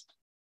 6.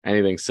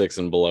 Anything 6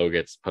 and below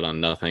gets put on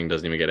nothing,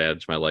 doesn't even get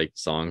added to my liked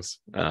songs.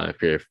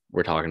 If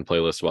we're talking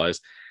playlist wise,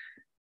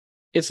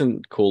 it's a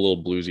cool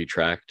little bluesy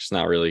track, just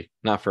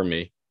not for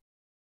me.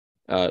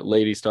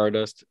 Lady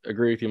Stardust,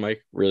 agree with you,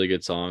 Mike. Really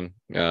good song.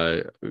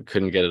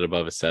 Couldn't get it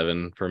above a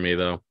 7 for me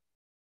though.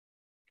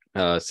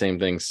 Same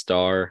thing,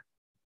 Star.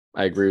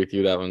 I agree with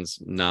you. That one's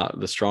not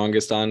the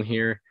strongest on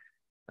here.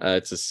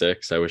 It's a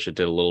 6. I wish it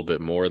did a little bit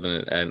more than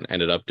it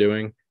ended up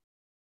doing.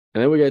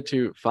 And then we get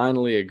to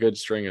finally a good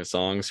string of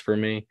songs for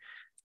me.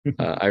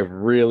 I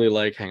really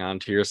like Hang On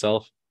To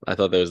Yourself. I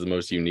thought that was the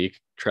most unique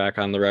track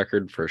on the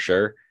record for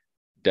sure.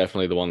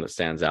 Definitely the one that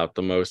stands out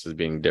the most as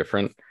being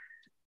different.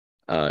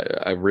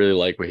 I really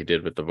like what he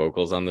did with the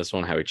vocals on this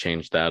one, how he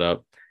changed that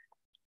up.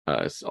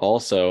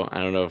 Also, I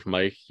don't know if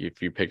Mike,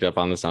 if you picked up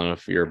on this, I don't know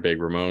if you're a big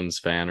Ramones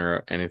fan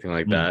or anything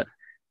like that,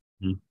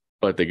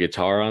 but the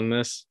guitar on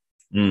this,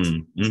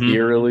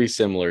 eerily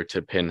similar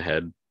to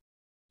Pinhead,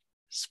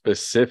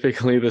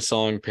 specifically the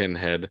song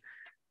Pinhead,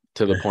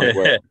 to the point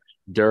where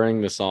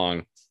during the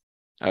song,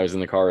 I was in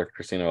the car with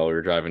Christina while we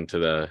were driving to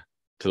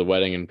the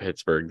wedding in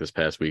Pittsburgh this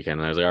past weekend,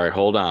 and I was like, all right,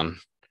 hold on.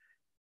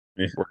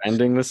 We're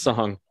ending the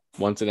song.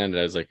 Once it ended,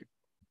 I was like,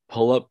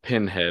 pull up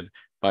Pinhead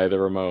by the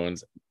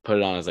Ramones, put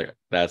it on. I was like,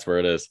 that's where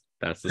it is.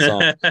 That's the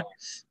song.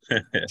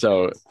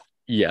 So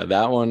yeah,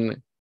 that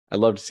one, I'd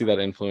love to see that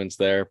influence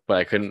there, but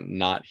I couldn't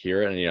not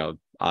hear it. And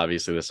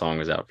obviously the song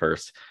was out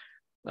first.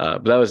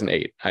 But that was an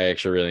 8. I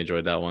actually really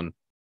enjoyed that one.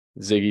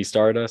 Ziggy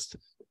Stardust,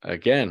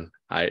 again,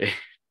 I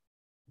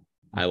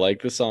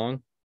like the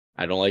song.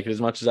 I don't like it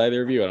as much as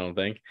either of you, I don't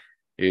think.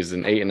 It was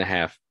an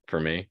 8.5 for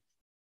me.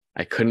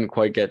 I couldn't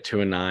quite get to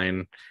a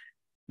 9.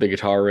 The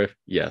guitar riff,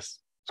 yes,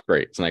 it's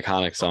great. It's an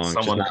iconic song.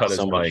 Someone cut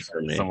his mic.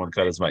 Someone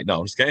cut his mic. No,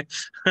 I'm just kidding.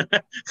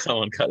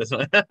 Someone cut his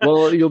mic.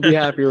 Well, you'll be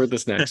happier with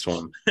this next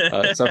one.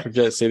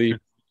 Suffragette City,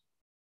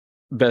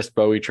 best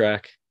Bowie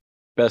track,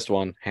 best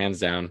one, hands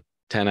down,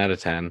 10 out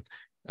of 10.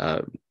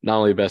 Not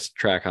only best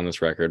track on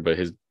this record, but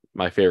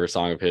my favorite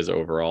song of his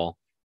overall.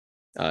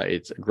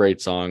 It's a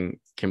great song.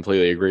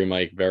 Completely agree,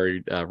 Mike.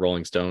 Very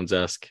Rolling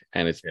Stones-esque,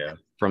 and it's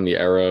from the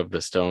era of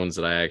the Stones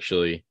that I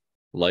actually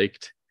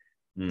liked.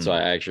 So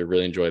I actually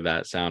really enjoyed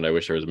that sound. I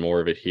wish there was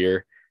more of it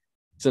here.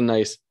 It's a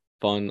nice,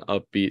 fun,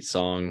 upbeat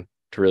song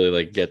to really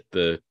like get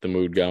the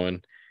mood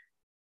going.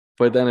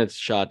 But then it's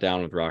shot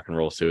down with Rock and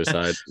Roll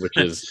Suicide, which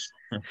is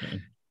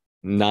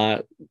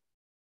not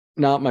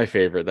my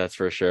favorite, that's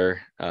for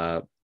sure.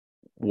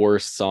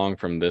 Worst song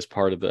from this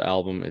part of the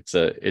album, it's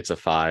a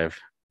 5.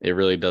 It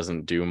really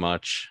doesn't do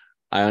much.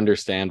 I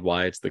understand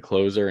why it's the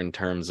closer in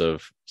terms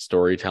of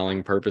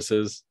storytelling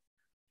purposes,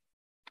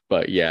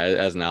 But yeah,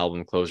 as an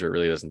album closer, it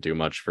really doesn't do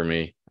much for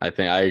me. I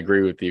think I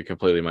agree with you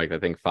completely, Mike. I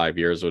think 5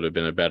 years would have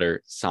been a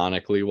better,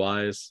 sonically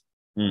wise,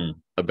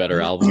 a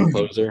better album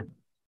closer.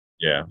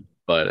 Yeah.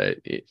 But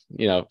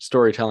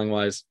storytelling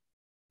wise,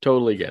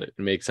 totally get it.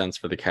 It makes sense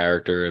for the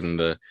character and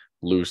the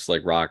loose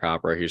like rock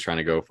opera he's trying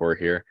to go for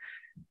here.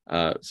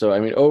 So I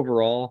mean,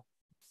 overall,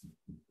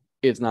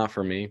 it's not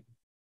for me.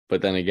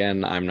 But then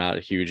again, I'm not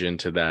huge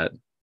into that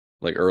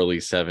like early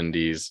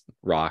 70s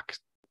rock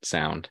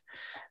sound.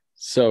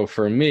 So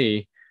for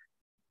me,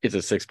 it's a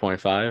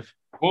 6.5.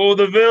 Oh,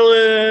 the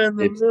villain!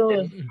 It's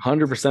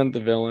 100% the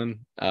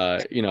villain.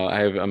 I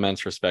have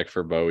immense respect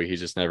for Bowie. He's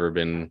just never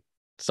been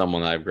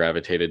someone I've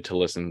gravitated to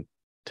listen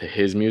to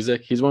his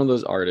music. He's one of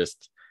those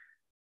artists,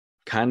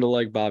 kind of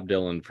like Bob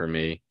Dylan for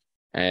me,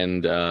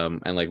 and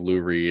like Lou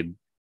Reed,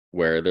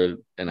 where they're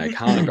an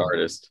iconic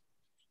artist.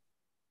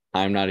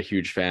 I'm not a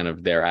huge fan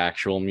of their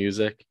actual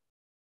music,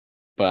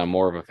 but I'm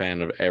more of a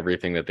fan of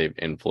everything that they've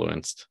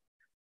influenced.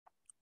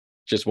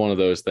 Just one of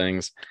those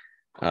things.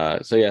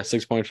 So yeah,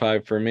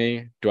 6.5 for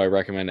me. Do I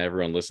recommend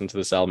everyone listen to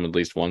this album at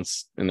least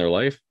once in their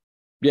life?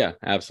 Yeah,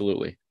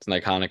 absolutely. It's an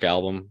iconic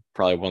album,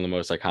 probably one of the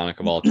most iconic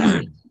of all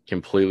time.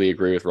 Completely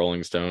agree with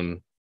Rolling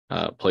Stone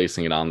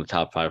placing it on the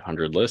top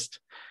 500 list.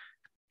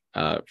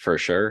 For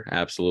sure,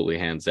 absolutely,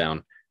 hands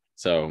down.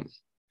 So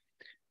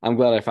I'm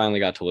glad I finally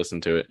got to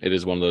listen to it. It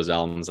is one of those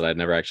albums that I'd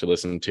never actually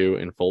listened to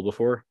in full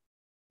before,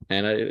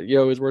 and it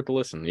was worth a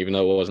listen, even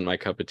though it wasn't my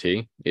cup of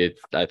tea.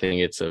 I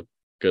think it's a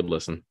good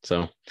listen.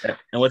 So,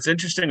 and what's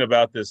interesting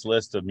about this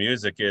list of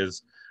music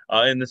is,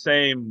 in the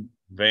same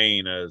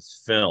vein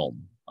as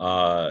film,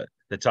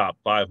 the top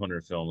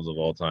 500 films of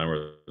all time,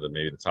 or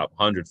maybe the top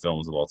 100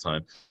 films of all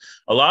time.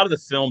 A lot of the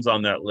films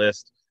on that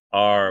list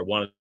are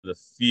one of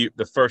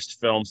the first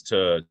films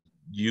to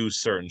use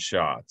certain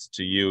shots,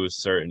 to use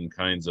certain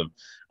kinds of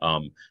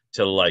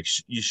to like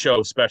you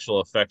show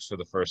special effects for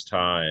the first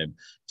time,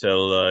 to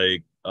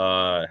like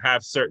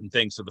have certain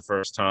things for the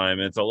first time.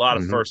 And it's a lot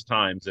of first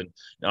times, and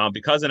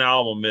because an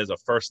album is a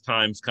first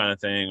times kind of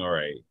thing,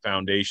 or a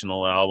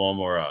foundational album,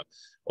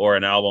 or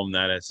an album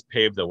that has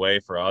paved the way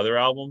for other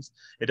albums,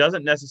 it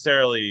doesn't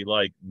necessarily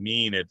like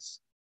mean it's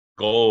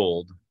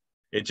gold.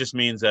 It just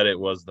means that it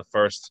was the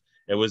first.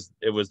 It was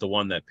the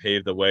one that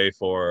paved the way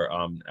for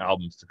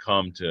albums to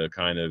come to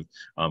kind of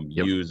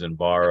use and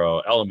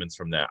borrow elements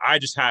from that. I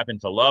just happen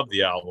to love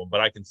the album,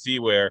 but I can see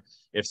where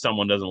if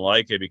someone doesn't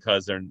like it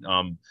because they're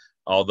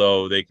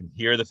although they can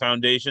hear the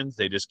foundations,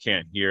 they just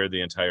can't hear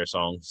the entire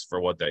songs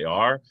for what they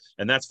are,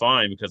 and that's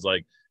fine because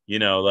like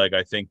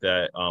I think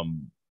that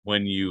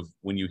when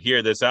you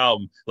hear this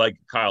album, like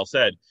Kyle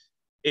said,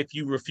 if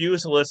you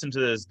refuse to listen to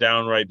this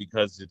downright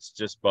because it's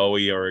just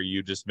Bowie, or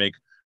you just make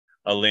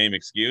a lame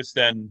excuse,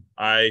 then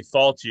I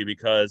fault you,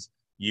 because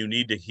you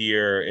need to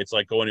hear. It's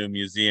like going to a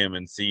museum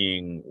and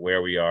seeing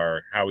where we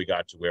are, how we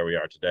got to where we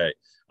are today.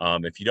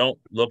 If you don't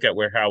look at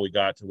how we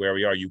got to where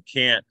we are, you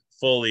can't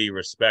fully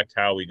respect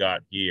how we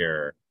got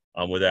here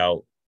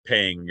without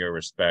paying your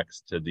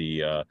respects to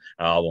the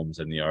albums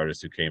and the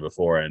artists who came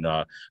before. And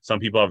some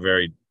people have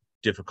very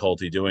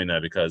difficulty doing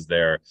that because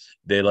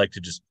they like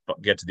to just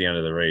get to the end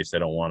of the race. They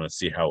don't want to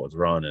see how it was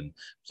run. And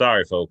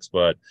sorry, folks,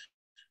 but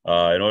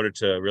in order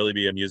to really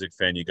be a music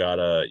fan, you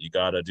gotta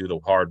do the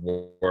hard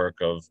work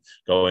of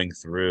going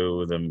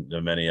through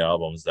the many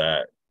albums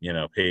that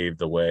paved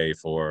the way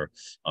for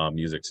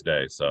music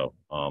today. So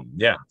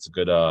yeah, it's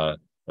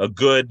a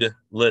good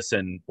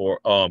listen for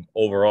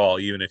overall,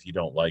 even if you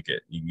don't like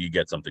it, you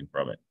get something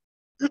from it.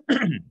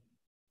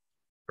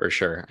 For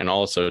sure. And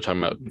also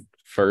talking about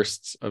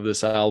firsts of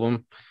this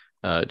album,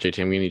 JT,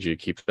 I'm gonna need you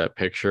to keep that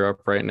picture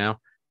up right now.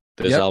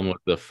 This album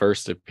was the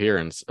first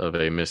appearance of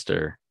a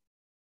Mr.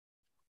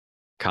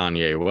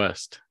 Kanye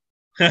West.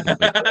 Look at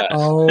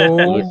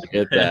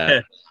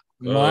that.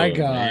 My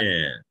God.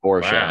 Man.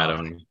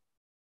 Foreshadowing.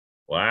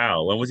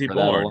 Wow. When was he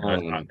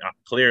born?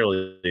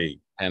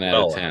 Clearly 10 out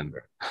of 10.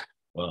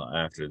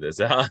 After this.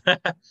 Yeah,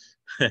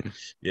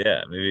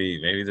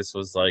 maybe this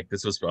was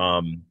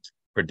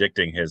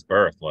predicting his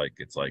birth, like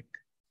it's like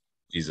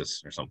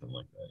Jesus or something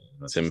like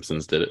that.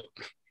 Simpsons did it.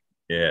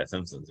 Yeah,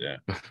 Simpsons, yeah.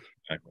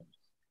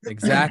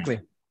 Exactly.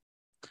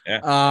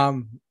 Yeah.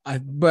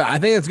 But I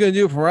think it's gonna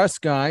do it for us,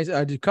 guys.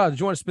 Did you want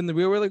to spin the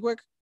wheel really quick?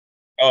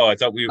 Oh, I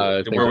thought we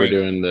were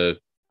doing the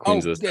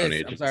Queens of the Stone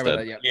Age. I'm sorry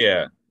about that.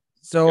 Yeah.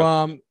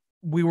 So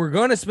we were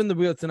going to spin the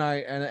wheel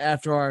tonight and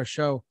after our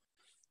show,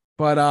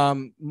 but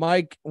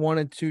Mike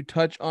wanted to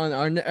touch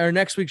on our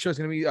next week's show is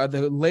going to be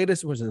the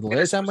latest. Was it the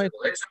latest album?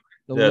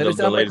 The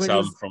latest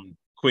album from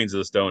Queens of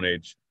the Stone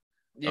Age.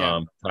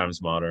 Yeah.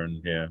 Times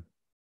Modern. Yeah.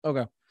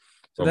 Okay.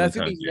 So that's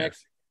gonna be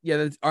next. Yeah,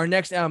 that's our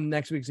next album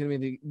next week is gonna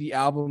be the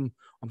album.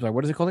 I'm sorry,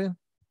 what is it called again?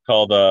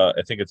 Called I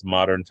think it's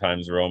Modern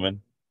Times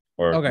Roman,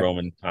 or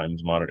Roman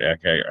Times Modern.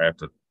 Okay, I have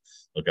to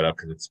look it up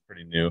because it's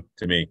pretty new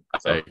to me.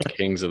 So.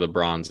 Kings of the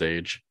Bronze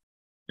Age.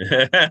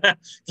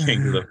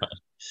 Kings of the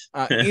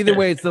either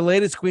way, it's the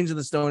latest Queens of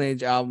the Stone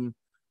Age album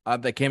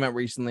that came out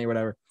recently or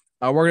whatever.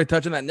 We're gonna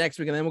touch on that next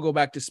week, and then we'll go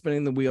back to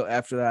spinning the wheel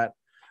after that.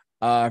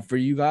 for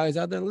you guys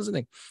out there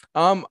listening.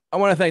 I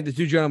want to thank the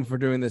two gentlemen for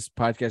doing this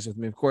podcast with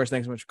me. Of course,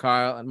 thanks so much,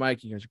 Kyle and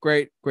Mike. You guys are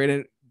great.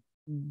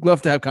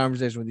 Love to have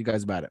conversation with you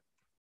guys about it.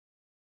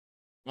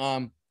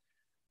 And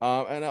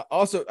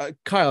also,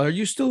 Kyle, are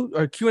you still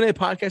our Q&A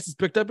podcast is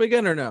picked up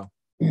again or no?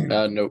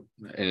 Nope.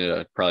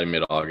 And probably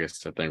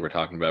mid-August. I think we're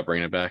talking about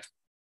bringing it back.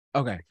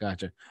 Okay,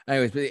 gotcha.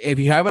 Anyways, but if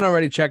you haven't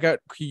already, check out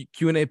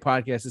Q&A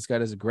podcast. This guy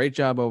does a great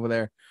job over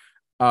there,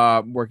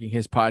 working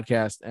his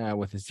podcast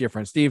with his dear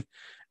friend Steve,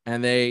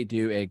 and they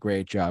do a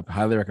great job.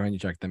 Highly recommend you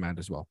check them out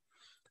as well.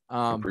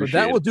 But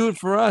that will do it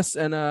for us.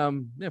 And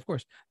yeah, of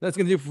course, that's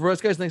gonna do it for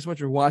us, guys. Thanks so much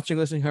for watching,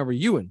 listening, however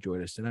you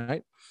enjoyed us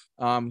tonight.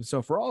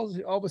 So for all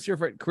of us here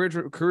for career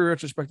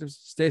retrospectives,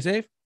 stay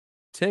safe,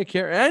 take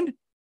care, and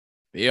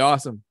be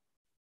awesome.